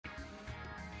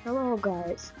Hello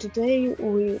guys, today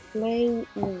we play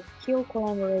in Hill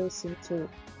Climb Racing 2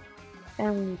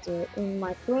 and in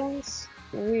my plans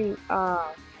we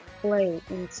are play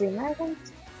in Team Event,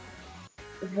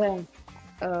 then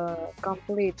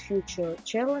complete future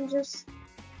challenges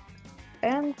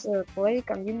and play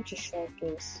Community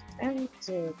Showcase and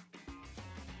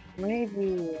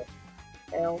maybe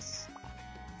else.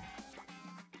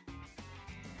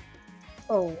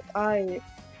 Oh,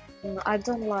 I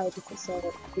don't like this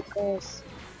event because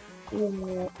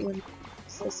in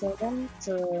this event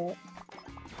uh,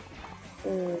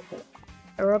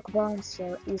 Rock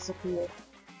Bouncer is appeared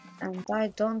and I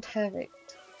don't have it,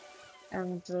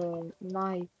 and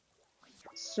my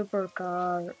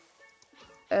supercar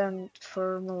and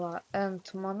formula and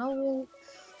manual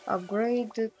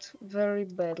upgraded very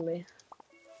badly,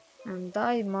 and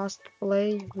I must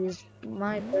play with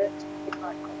my bad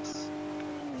vehicles.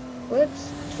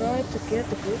 Let's try to get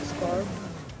a good score.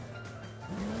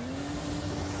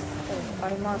 Oh,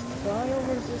 I must fly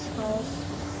over this house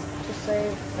to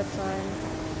save a time,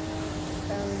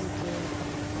 and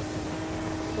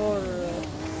for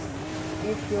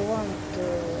if you want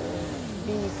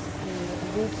big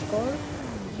good score,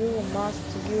 you must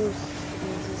use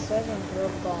the 7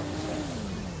 drop bouncer.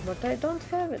 But I don't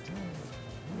have it.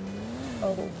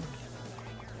 Oh,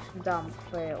 dumb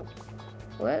fail.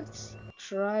 Let's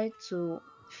try to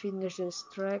finish this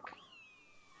track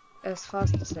as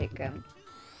fast as I can.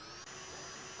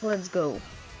 Let's go.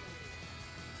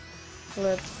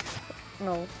 Let's...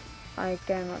 No, I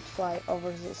cannot fly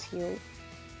over this hill.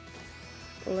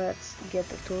 Let's get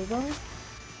a turbo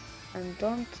and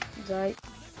don't die.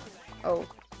 Oh,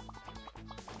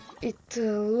 it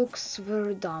looks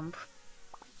very dumb.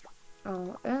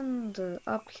 Oh, and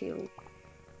uphill.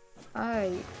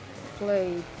 I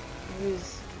played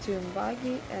with Tune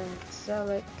Buggy and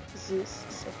select this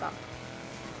setup.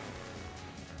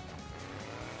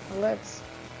 Let's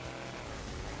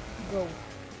go.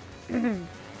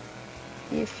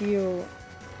 if you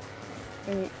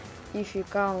uh, if you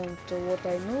count what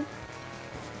I know,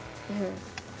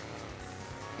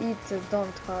 it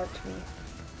don't hurt me.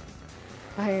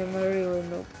 I am a real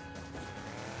noob.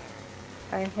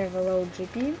 I have a low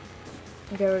GP,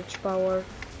 garage power,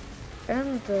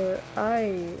 and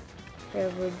I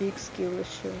have a big skill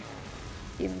issue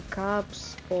in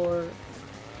cups or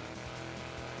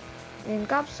in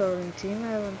team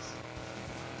events.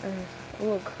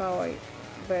 Look how I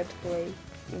bad play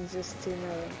in this team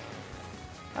event.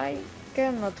 I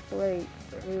cannot play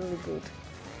really good,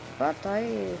 but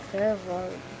I have a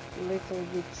little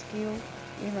bit skill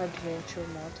in adventure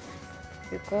mode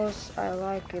because I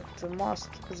like it most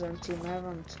than team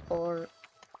event or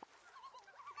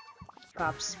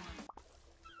cups.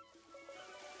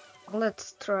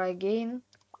 Let's try again,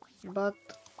 but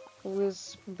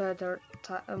with better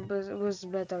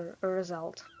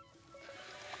result.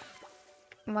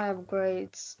 My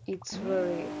upgrades, it's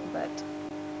very bad.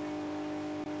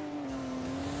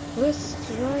 Let's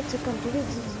try to complete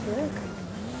this track.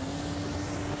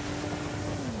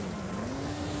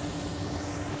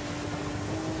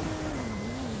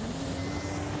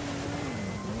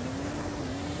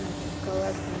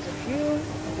 Collecting the fuel,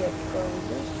 get coin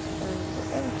boost, and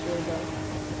enter the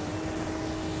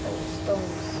all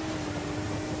stones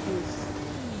is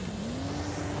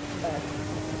bad.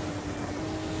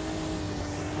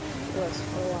 Let's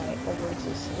fly over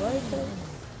this later,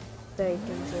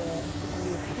 taking the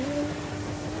new fuel,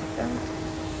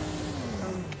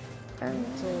 and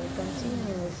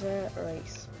continue the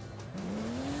race.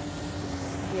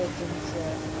 Getting the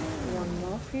one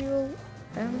more fuel,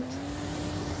 and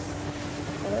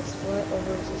let's fly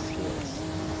over these hills.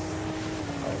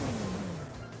 Oh,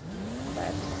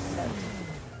 bad, bad.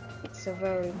 It's a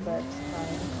very bad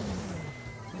time.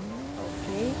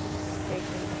 Okay,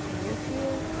 taking new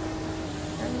fuel,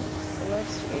 and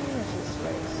let's finish this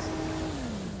race.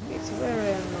 It's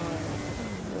very annoying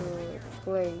to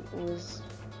play with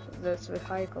these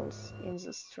vehicles in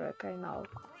this track, I know.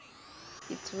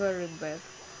 It's very bad.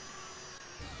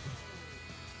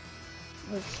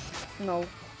 But no,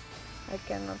 I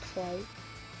cannot fly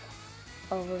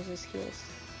over these hills.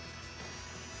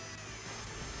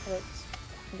 Let's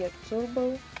get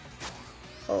turbo.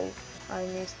 Oh, I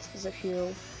missed the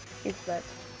fuel. It's bad.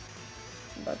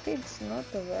 But it's not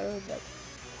a very bad.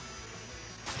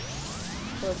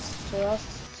 Let's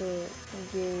trust to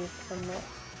give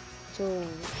to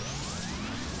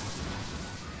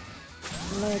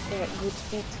make a good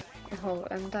speed. Oh,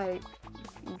 and I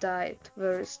died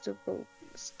very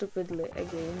stupidly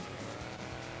again.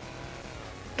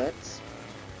 Let's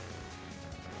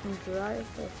drive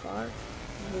far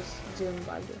with Dune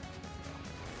Buggy.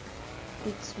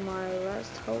 It's my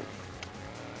last hope.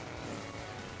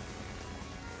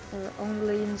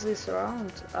 Only in this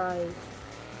round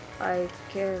I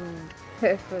can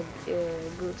have a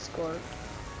good score,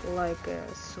 like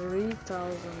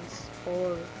 3000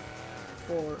 or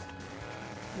 4,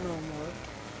 no more.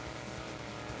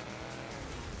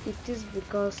 It is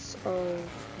because of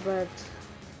bad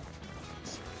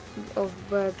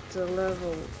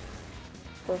level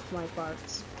of my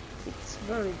parts. It's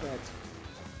very bad.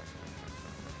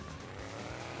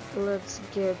 Let's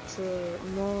get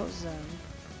more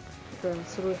than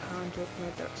 300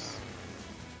 meters.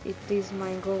 It is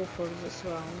my goal for this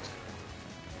round.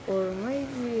 Or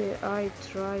maybe I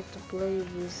try to play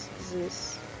with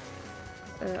this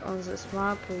on this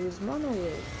map with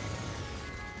monowheel.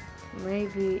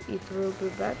 Maybe it will be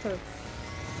better.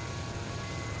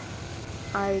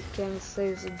 I can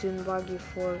save the dune buggy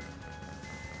for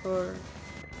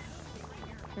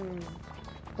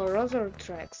other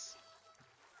tracks,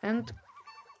 and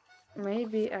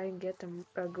maybe I get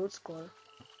a good score.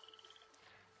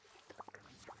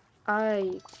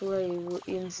 I play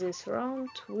in this round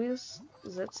with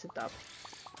that setup.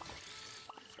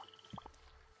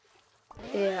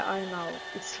 Yeah, I know,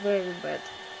 it's very bad,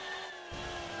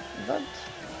 but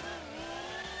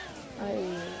I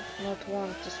not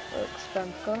want to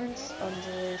spend coins on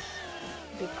this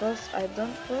because I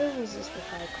don't play with these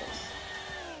vehicles.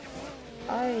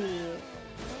 I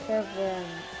have an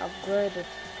upgraded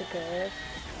PKF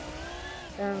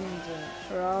and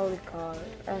rally car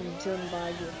and dune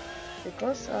buggy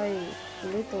because I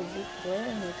little bit play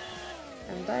on it,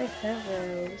 and I have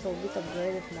a little bit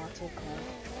upgraded muscle car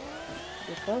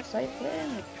because I play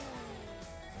on it.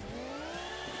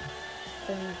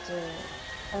 And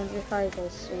on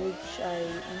vehicles which I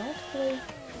not play,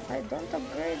 I don't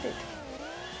upgrade it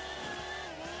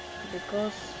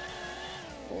because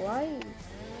why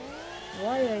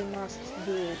I must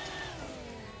do it?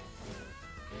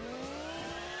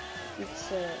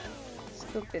 It's a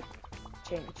stupid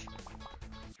change.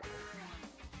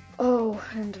 Oh,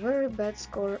 and very bad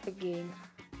score again.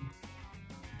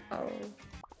 Oh,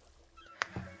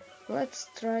 let's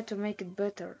try to make it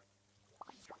better.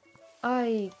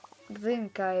 I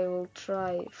think I will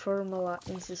try Formula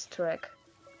in this track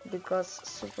because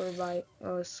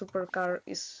supercar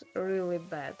is really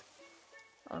bad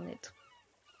on it.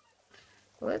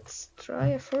 Let's try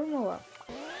a Formula.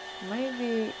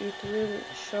 Maybe it will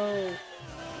show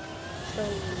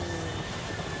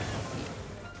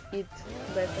it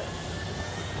better.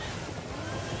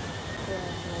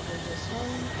 Maybe this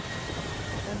one,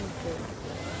 and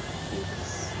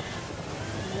it's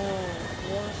more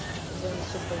worse than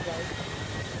Superbike.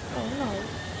 Oh no,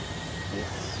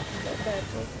 it's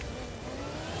better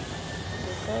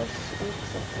because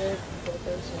it's a bit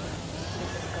better than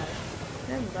Supercar.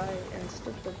 And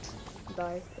stupid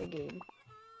die again.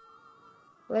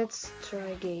 Let's try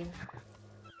again.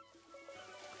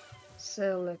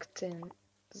 Selecting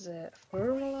the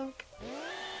Formula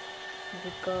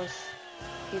because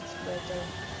it's better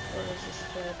for this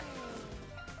track.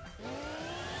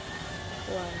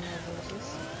 Why never this?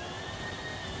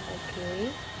 Okay.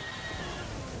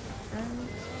 And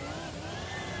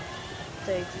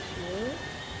take fuel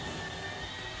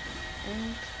and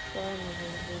fly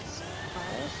over this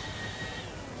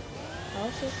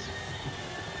houses.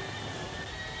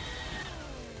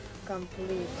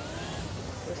 Complete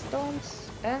the stones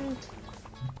and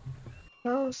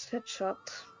house headshot.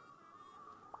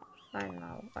 I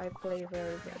know, I play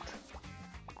very bad.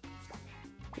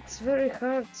 It's very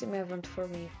hard team event for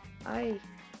me. I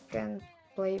can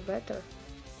play better.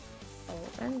 Oh,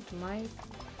 and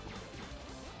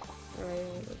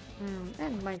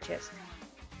my chest.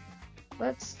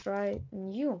 Let's try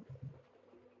new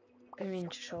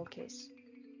image showcase.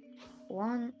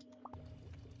 One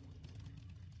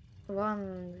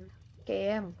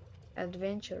km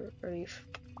adventure reef.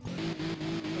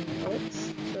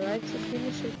 Let's try to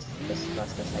finish it as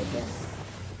fast as I can.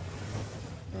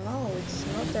 No, it's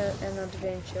not an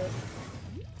adventure.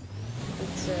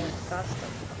 It's a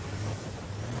custom.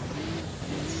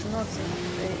 It's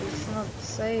not the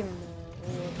same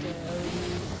with the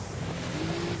reef.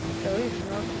 The reef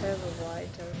not have a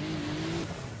lighter.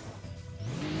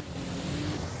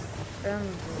 And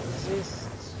these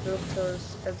structures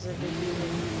at the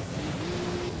beginning.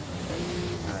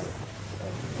 I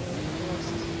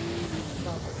lost it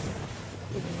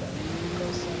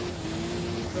because I'm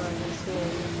driving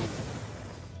slowly.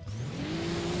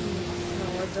 No,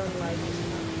 I don't like it.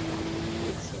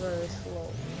 It's very slow.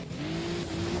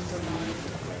 I don't know how to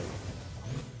play.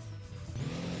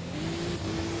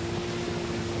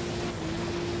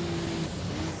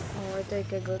 Oh, I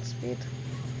take a good speed,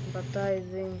 but I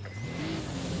think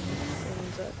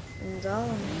in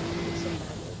down it's a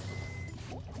bubble.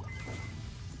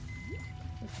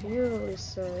 Fuel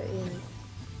is in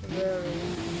very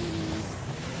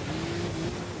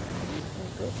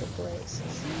good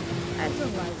places. I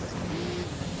don't like this one.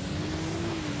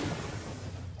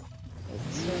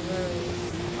 It's very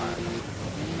hard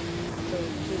to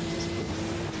keep the speed.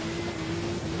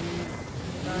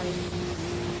 I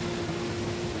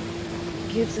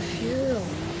get the fuel.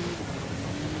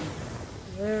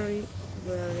 Very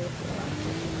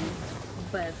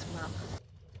bad map.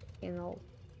 You know.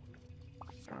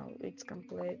 Now it's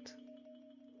complete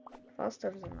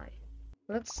faster than I.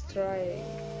 Let's try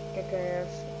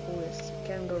KKF with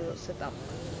kangaroo setup.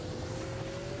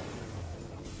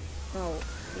 No,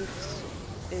 it's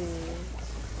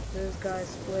this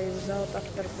guys play without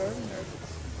afterburner.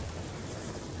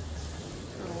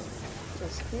 No,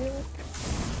 just heal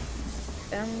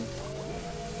and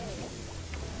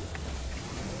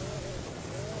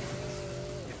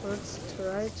let's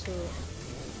try to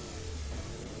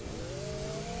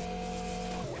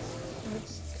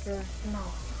no,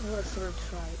 let's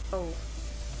retry. Oh.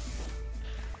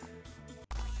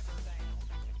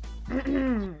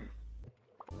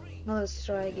 Now let's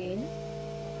try again.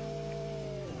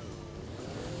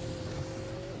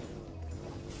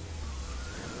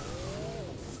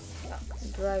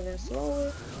 Driving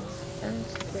slower and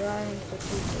trying to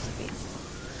keep the speed.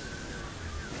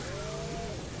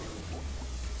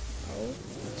 Oh,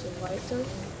 it's a lighter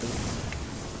speed.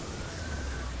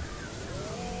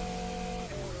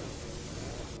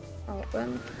 Oh,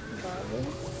 and bubble.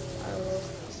 I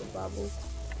lost the bubble.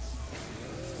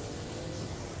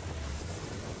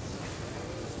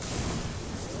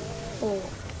 Oh,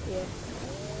 yeah.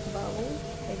 Bubble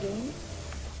again.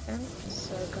 And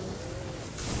second.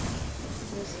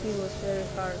 This hill was very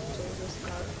hard to this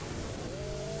car.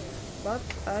 But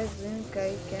I think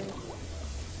I can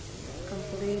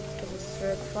complete this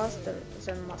track faster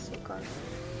than muscle car.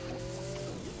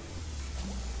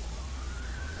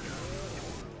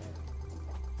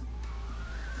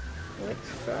 Let's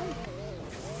try.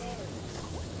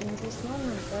 In this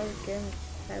moment I can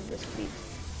have the speed,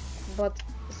 but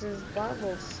these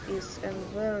bubbles is in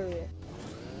very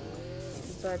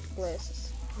bad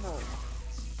places. No,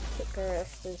 the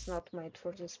KF is not made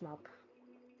for this map.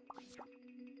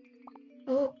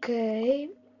 Okay,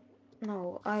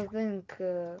 no, I think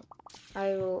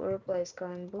I will replace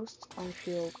current boost on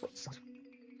fuel boost.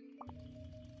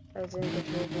 I think it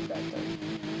will be better.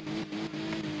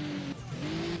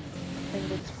 And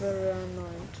it's very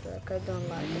annoying track. I don't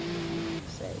like it.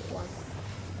 Say once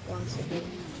again.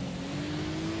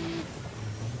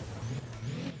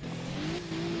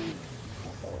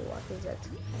 Oh, what is that?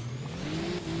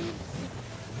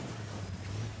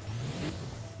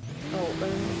 Oh,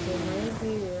 and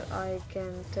maybe I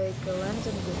can take a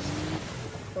landing boost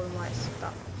for my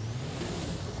stuff.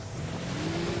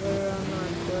 Very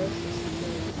annoying places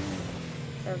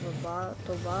to have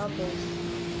two bubbles.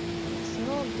 It's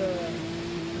not the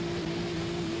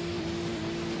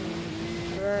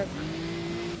track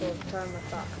for time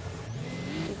attack.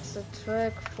 It's a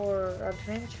track for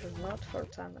adventure, not for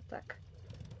time attack.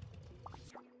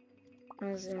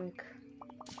 I think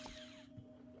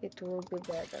it will be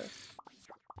better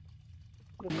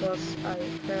because I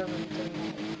haven't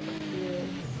here.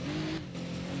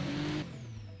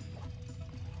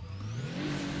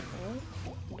 Oh,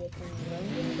 getting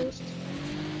landing boost.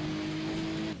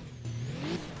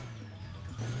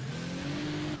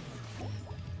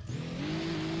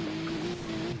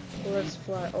 Let's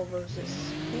fly over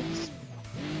this peaks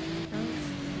and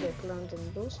get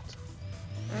landing boost,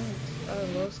 and I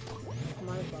lost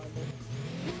my bubble.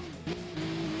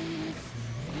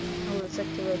 Now let's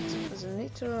activate the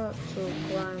nitro to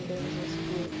climb in this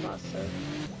hill faster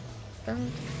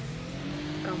and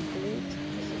complete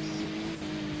this.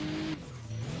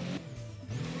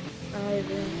 I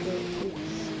think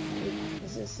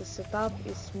this setup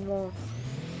is more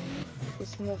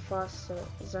faster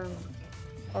than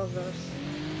others.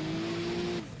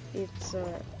 It's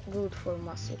good for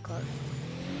muscle car.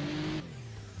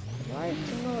 Why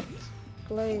to not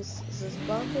place this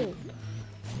bubble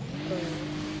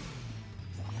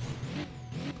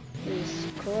is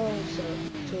closer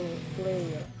to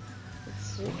player?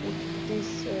 It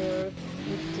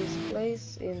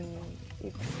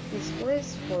is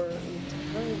placed for it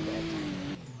very bad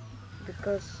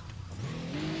because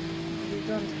you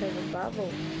don't have a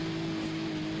bubble.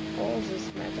 All this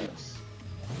matters,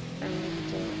 and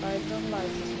I don't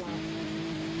like this one.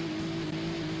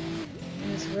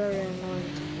 It's very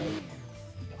annoying to play,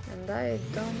 and I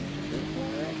don't beat my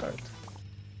record.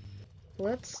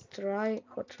 let's try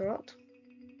Hot Rod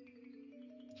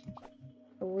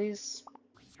with,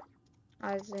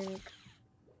 I think,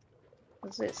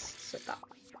 this setup.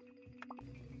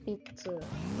 It's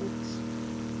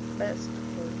best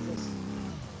for this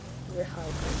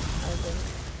vehicle, I think,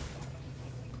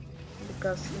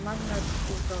 because magnet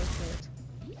is don't need.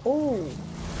 Oh,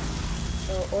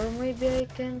 or maybe I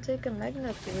can take a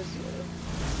magnet with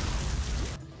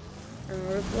and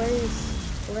replace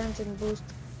landing boost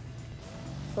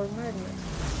for magnet,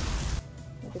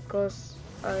 because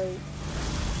I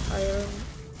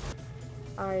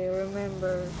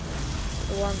remember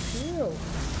one fuel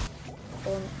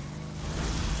on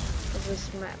this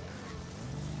map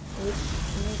which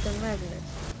need a magnet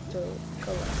to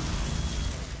collect.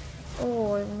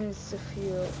 Oh, I missed the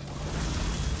fuel.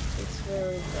 It's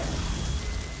very bad.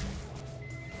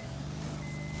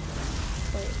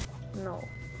 Oh no.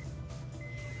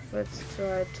 Let's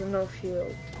try to no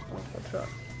fuel on Hot Rod.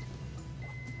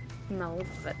 No,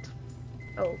 it's bad.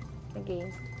 Oh,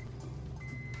 again.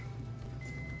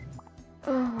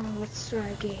 Oh, let's try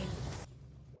again.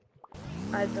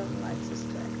 I don't like this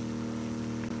track.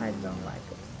 I don't like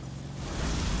it.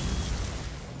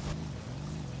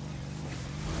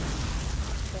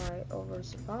 Fly over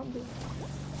the bubble.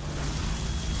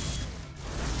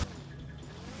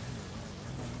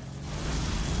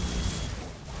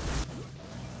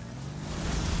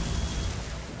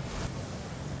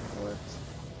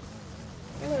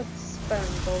 Let's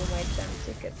spend all my 10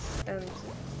 tickets and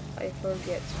I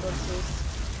forget for this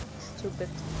stupid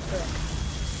track.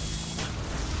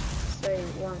 Say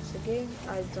once again,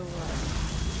 I don't like it.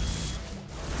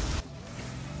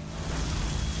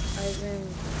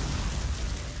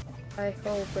 I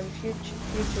hope in future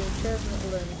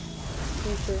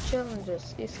challenges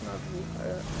is not be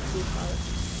hard.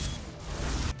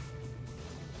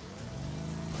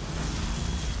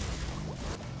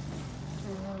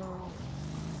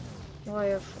 Why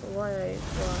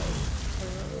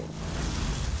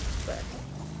but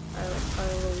I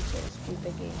lose all speed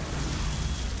again.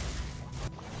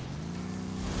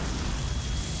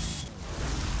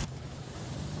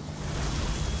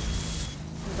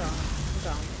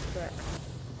 Down track.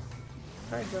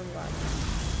 I don't like it.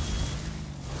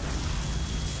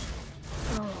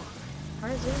 Oh, I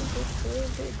think it will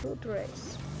be a good race.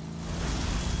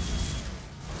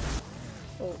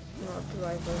 Oh, not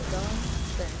driver down.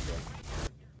 Thank you.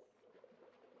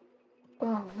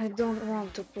 Oh, I don't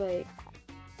want to play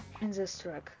in this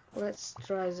track. Let's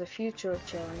try the future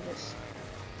challenges.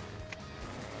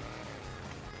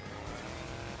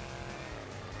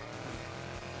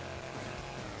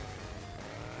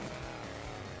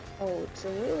 Oh, it's a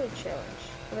really challenge.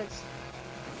 Let's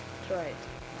try it.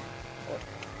 Oh,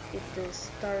 it is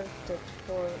started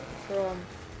from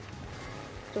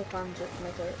 200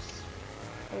 meters.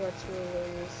 Let's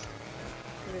release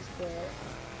this player.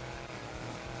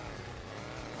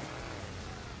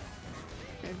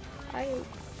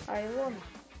 I won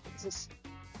this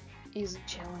easy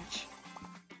challenge.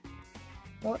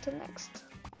 What next?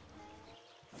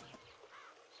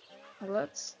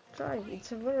 Let's try.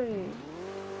 It's a very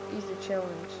easy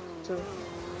challenge too.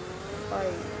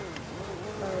 I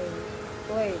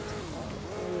played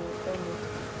with it.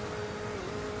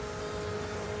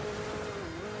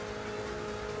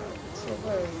 It's a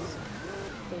very easy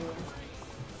game.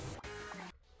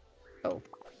 Oh.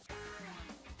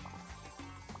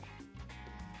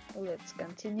 Let's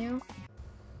continue.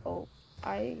 Oh,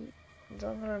 I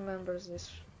don't remember this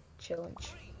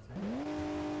challenge.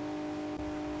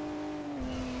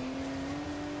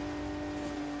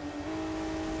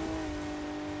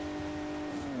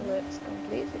 Let's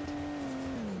complete it.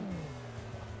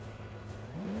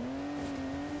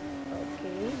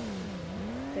 Okay,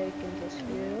 taking this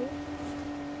fuel.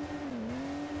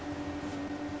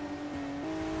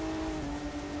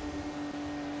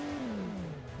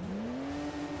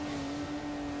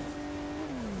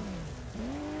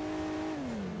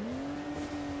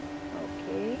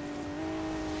 Okay,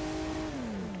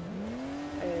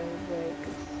 air brake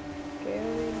is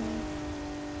carrying.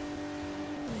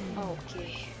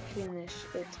 Okay, finish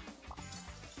it.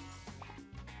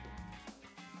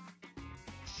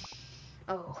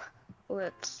 Oh,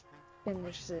 let's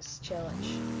finish this challenge.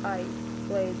 I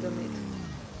played on it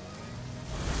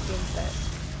in test.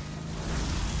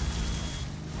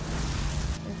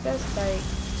 In test I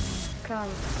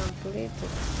can't complete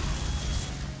it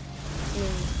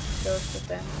in first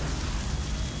attempt,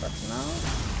 but now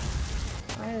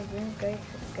I think I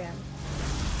can,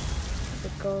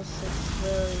 because it's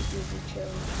very easy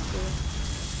challenge too.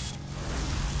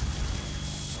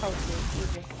 Okay,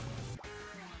 easy.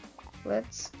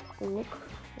 let's look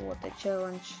what a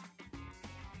challenge,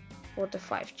 what a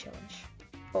 5 challenge.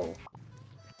 Oh,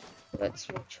 let's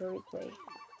watch a replay.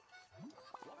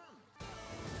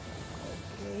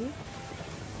 Okay,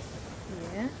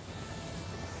 yeah,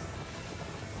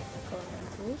 corner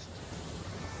boost.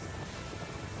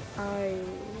 I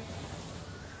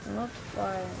not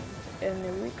find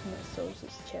any weakness of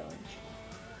this challenge.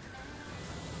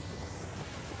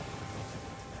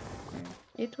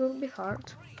 It will be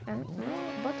hard, and no,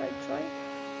 but I try.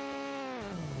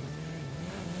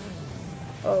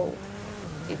 Oh,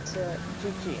 it's a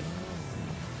GG.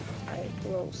 I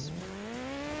lose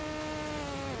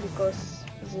because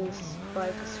this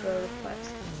bike is very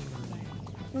fast.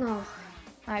 No,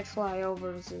 I fly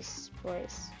over this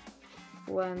place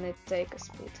when it takes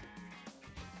speed.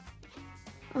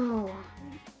 Oh,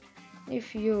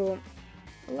 if you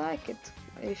like it,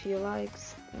 if you like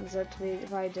that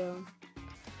video,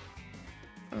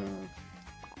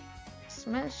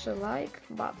 smash a like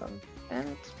button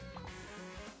and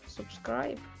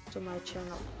subscribe to my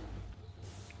channel.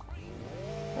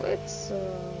 Let's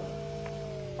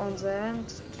on the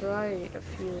end try a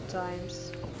few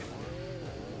times,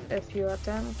 a few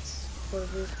attempts for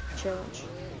this challenge.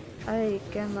 I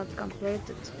cannot complete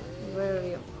it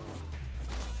very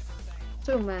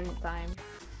too many times.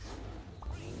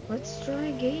 Let's try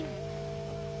again.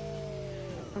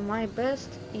 My best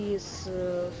is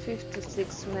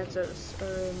 56 meters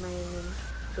remaining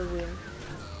to win.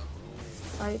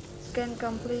 I can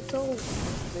complete all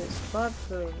of this, but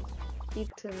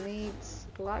it needs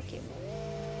lucky,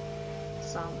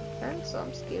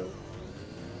 some skill,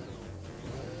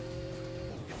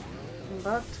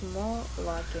 but more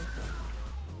lucky.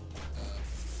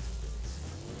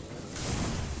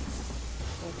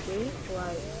 Okay,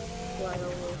 fly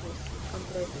over this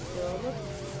completed robot,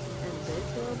 and this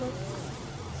robot,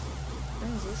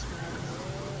 and this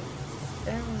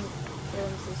man, and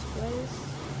from this place,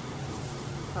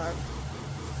 hard.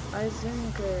 I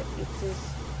think it is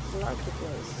lucky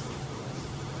place.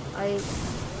 I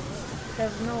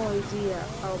have no idea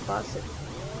how pass it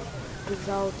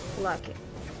without lucky.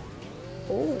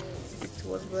 Oh, it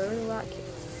was very lucky.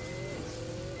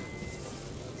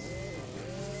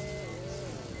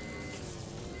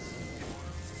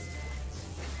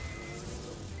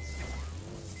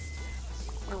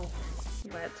 Oh,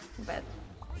 bad.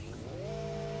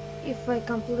 If I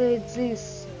complete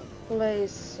this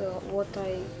place, what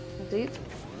I did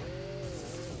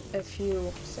a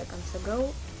few seconds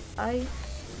ago, I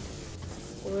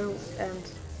will end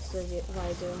the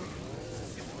video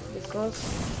because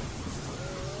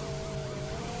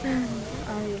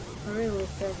I really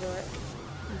have a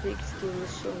big skill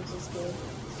issue in this game,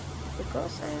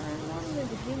 because I am only a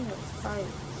beginner. I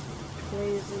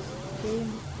play this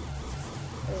game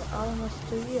almost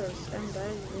 2 years, and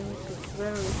I think it's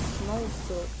very small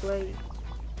to play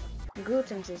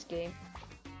good in this game.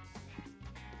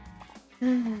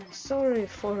 Sorry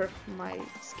for my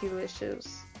skill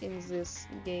issues in this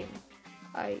game.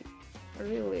 I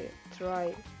really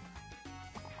try.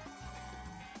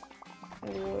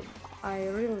 I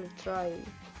really try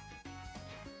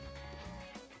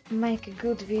make a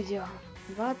good video,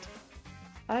 but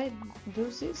I do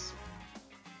this.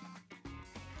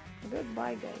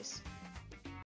 Goodbye, guys.